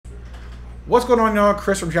What's going on, y'all?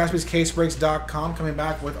 Chris from JaspysCaseBreaks.com coming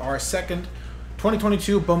back with our second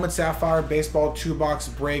 2022 Bowman Sapphire Baseball 2-box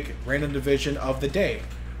break random division of the day.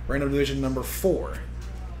 Random division number 4.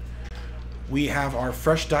 We have our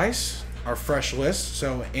fresh dice, our fresh list.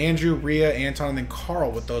 So Andrew, Rhea, Anton, and then Carl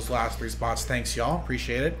with those last 3 spots. Thanks, y'all.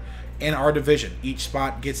 Appreciate it. And our division. Each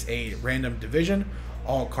spot gets a random division.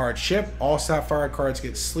 All cards ship. All Sapphire cards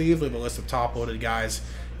get sleeved. We have a list of top-loaded guys.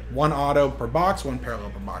 1 auto per box, 1 parallel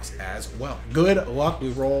per box as well. Good luck. We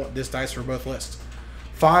roll this dice for both lists.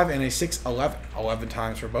 5 and a 6, 11. 11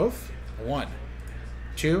 times for both. 1,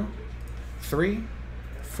 2, 3,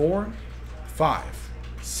 4, 5,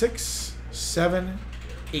 6, 7,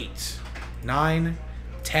 8, 9,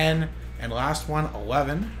 10, and last one,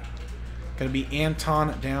 11. Going to be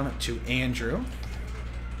Anton down to Andrew.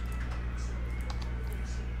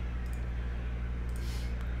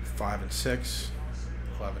 5 and 6.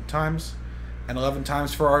 11 times, and 11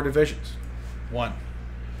 times for our divisions. 1,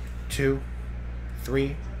 2,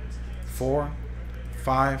 3, 4,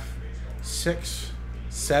 5, 6,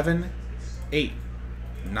 7, 8,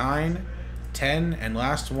 9, 10, and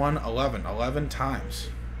last one, 11. 11 times.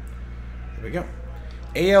 There we go.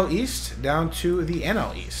 AL East down to the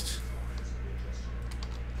NL East.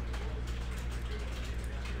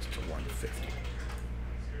 It's to 150.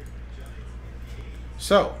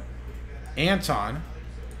 So, Anton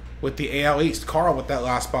with the AL East. Carl with that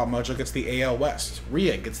last spot mojo gets the AL West.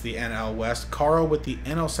 Rhea gets the NL West. Carl with the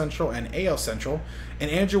NL Central and AL Central.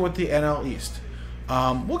 And Andrew with the NL East.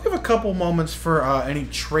 We'll give a couple moments for any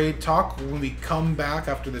trade talk. When we come back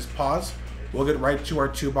after this pause, we'll get right to our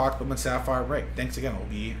 2-box Bowman Sapphire break. Thanks again. We'll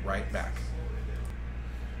be right back.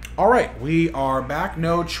 All right, we are back.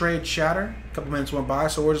 No trade chatter. A couple minutes went by,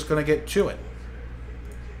 so we're just going to get to it.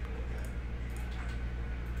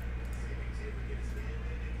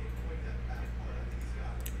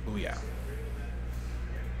 Booyah.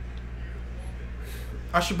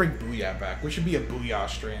 I should bring Booyah back. We should be a Booyah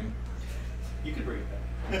stream. You could bring it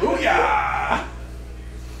back. Booyah!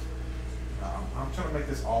 I'm trying to make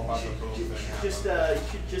this all about the Boom thing. You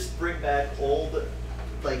should just bring back old,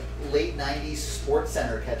 like, late 90s Sports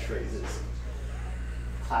Center catchphrases.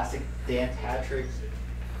 Classic Dan Patrick,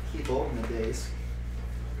 Keith Bowman days.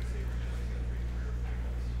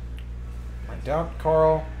 Down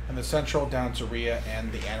Carl and the Central, down to Rhea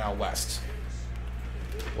and the NL West.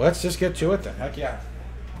 Let's just get to it then. Heck yeah.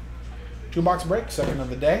 2-box break, second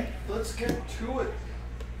of the day. Let's get to it.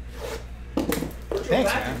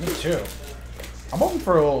 Thanks, man. Me too. I'm hoping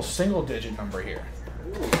for a little single-digit number here.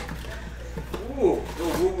 Ooh.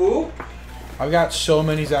 Ooh. I've got so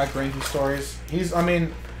many Zach Greinke stories.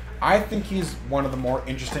 I think he's one of the more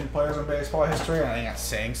interesting players in baseball history, and I think that's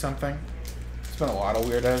saying something. It's been a lot of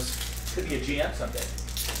weirdos. Could be a GM someday.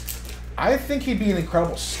 I think he'd be an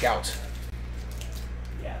incredible scout.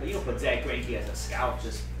 Yeah, but you don't put Zach Greinke as a scout.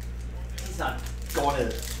 He's not going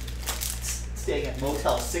to staying at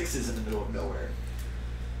Motel 6s in the middle of nowhere.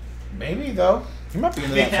 Maybe though. He might be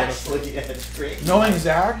into that sort of yeah, it's great. Knowing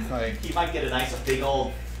Zach, like he might get a big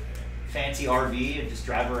old fancy RV and just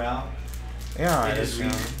drive around. Yeah, just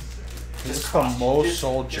the most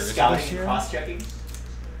sold jersey this year. Cross-checking.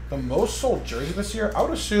 The most sold jersey this year, I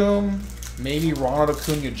would assume maybe Ronald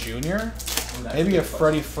Acuna Jr. Maybe a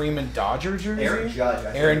Freddie Freeman Dodger jersey.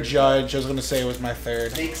 Aaron Judge. I was going to say it was my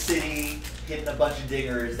third. Big city, hitting a bunch of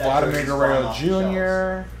dingers. Vladimir Guerrero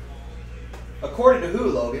Jr. According to who,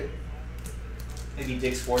 Logan? Maybe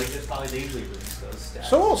Dick's Sporting Goods. Probably they usually release those stats.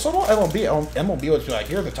 So will MLB. MLB would be like,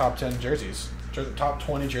 here are the top 10 jerseys. The top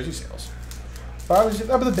 20 jersey sales. But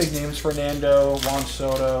that were the big names. Fernando, Juan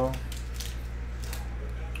Soto.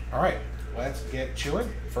 All right, let's get to it.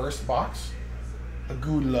 First box.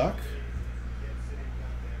 Good luck.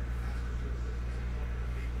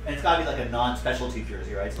 And it's got to be like a non-specialty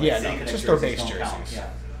jersey, right? So yeah, like no, just their base jerseys. Yeah.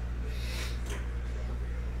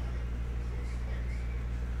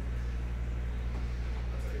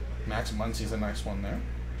 Max Muncy's a nice one there.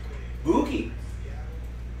 Mookie,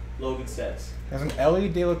 Logan says. There's an Ellie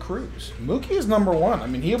De La Cruz. Mookie is number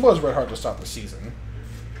 1. He was red hard to start the season.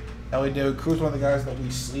 Ellie De La Cruz, one of the guys that we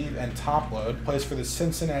sleeve and top load, plays for the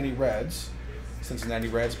Cincinnati Reds. Cincinnati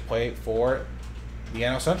Reds play for the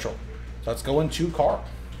NL Central. So let's go into Carl.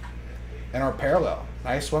 And our parallel.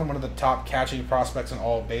 Nice one of the top catching prospects in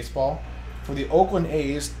all of baseball. For the Oakland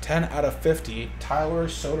A's, 10 out of 50, Tyler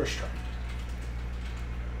Soderstrom.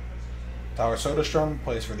 Tyler Soderstrom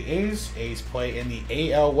plays for the A's. A's play in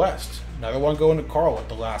the AL West. Another one going to Carl with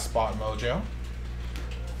the last spot mojo.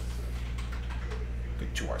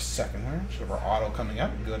 Get to our second there. Should have our auto coming up.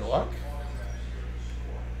 Good luck.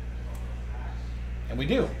 And we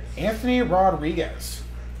do. Anthony Rodriguez.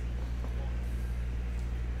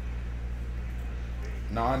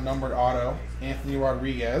 Non-numbered auto, Anthony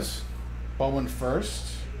Rodriguez. Bowman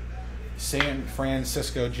first. San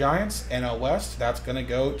Francisco Giants, NL West. That's going to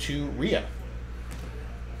go to Rhea.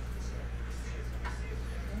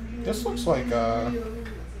 This looks like kind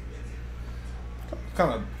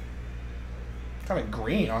of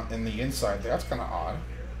green in the inside there. That's kind of odd.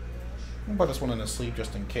 I'll put this one in the sleeve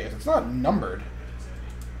just in case. It's not numbered.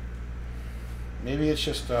 Maybe it's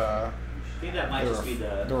just I think that might just be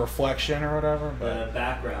the reflection or whatever. But the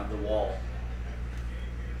background, the wall.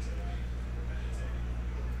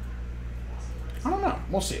 I don't know.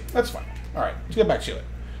 We'll see. That's fine. All right, let's get back to it.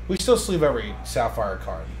 We still sleeve every Sapphire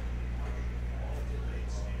card.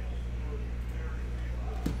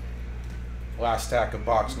 Last stack of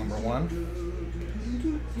box number 1.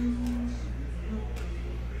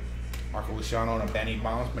 Marco Luciano and a Benny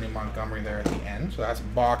Montgomery there at the end. So that's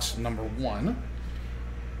box number 1.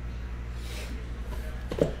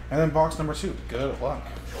 And then box number 2. Good luck.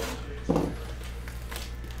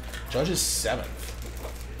 Judge is 7th.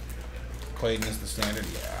 Clayton is the standard.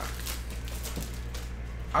 Yeah.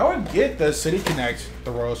 I would get the City Connect,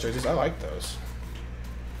 the Royals jerseys. I like those.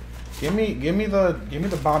 Give me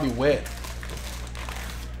the Bobby Witt.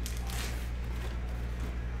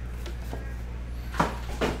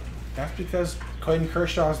 That's because Clayton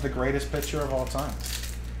Kershaw is the greatest pitcher of all time.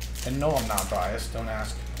 And no, I'm not biased. Don't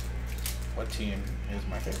ask what team is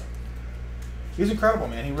my favorite. He's incredible,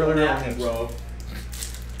 man. He really is. Bro.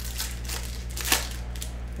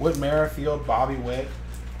 Whit Merrifield, Bobby Witt.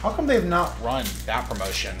 How come they've not run that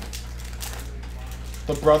promotion?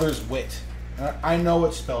 The Brothers Witt. I know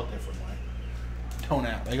it's spelled differently. Don't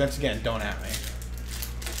at me. Once again, don't at me.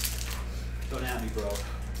 Don't at me, bro.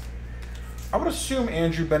 I would assume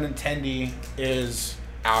Andrew Benintendi is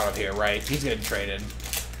out of here, right? He's getting traded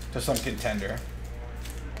to some contender.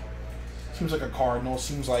 Seems like a Cardinal.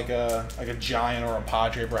 Seems like a Giant or a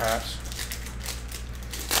Padre, perhaps.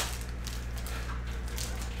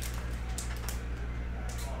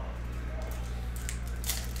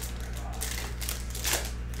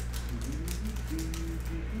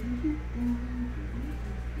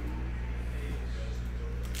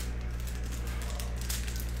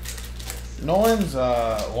 Nolan's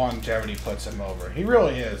longevity puts him over. He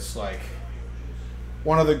really is like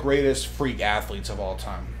one of the greatest freak athletes of all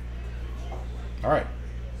time. All right,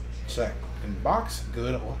 second box.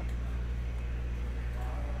 Good luck.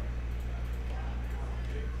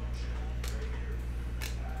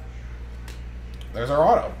 There's our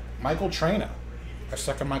auto, Michael Traina, our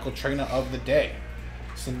second Michael Traina of the day.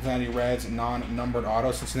 Cincinnati Reds non-numbered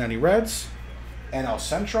auto. Cincinnati Reds, NL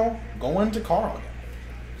Central, going to Carl again.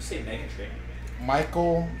 Say Megan Trainer.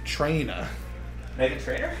 Michael Traina. Megan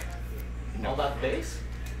Trainer? No. All about the base?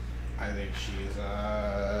 I think she's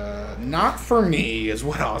not for me, is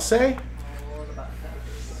what I'll say. All about that.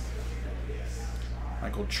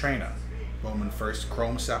 Michael Traina, Bowman first,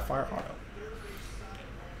 Chrome Sapphire auto.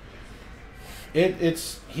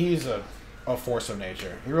 He's a force of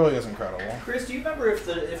nature. He really is incredible. Chris, do you remember if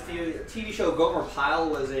the TV show Gomer Pyle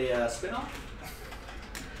was a spinoff?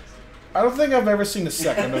 I don't think I've ever seen a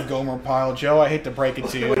second of Gomer Pyle, Joe. I hate to break it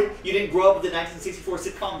to you. You didn't grow up with the 1964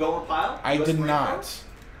 sitcom Gomer Pyle? I did not.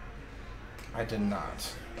 I did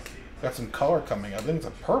not. Got some color coming up. I think it's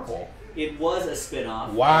a purple. It was a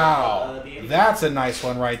spinoff. Wow. That's a nice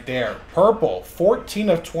one right there. Purple. 14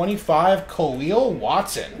 of 25, Khalil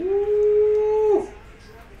Watson. Woo!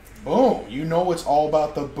 Boom. You know it's all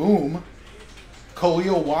about the boom.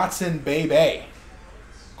 Khalil Watson, baby.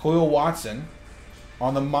 Khalil Watson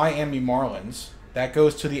on the Miami Marlins. That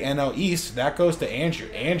goes to the NL East. That goes to Andrew.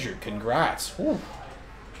 Andrew, congrats. Whew.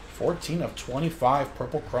 14 of 25,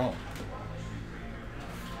 purple chrome.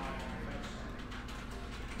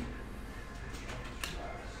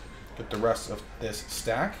 Get the rest of this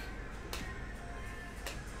stack.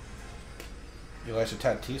 Elisha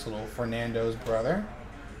Tatis, little Fernando's brother.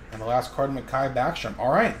 And the last card, Mekhi Backstrom.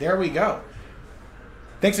 All right, there we go.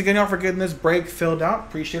 Thanks again, y'all, for getting this break filled out.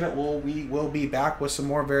 Appreciate it. We will be back with some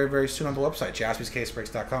more very, very soon on the website,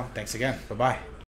 jaspyscasebreaks.com. Thanks again. Bye-bye.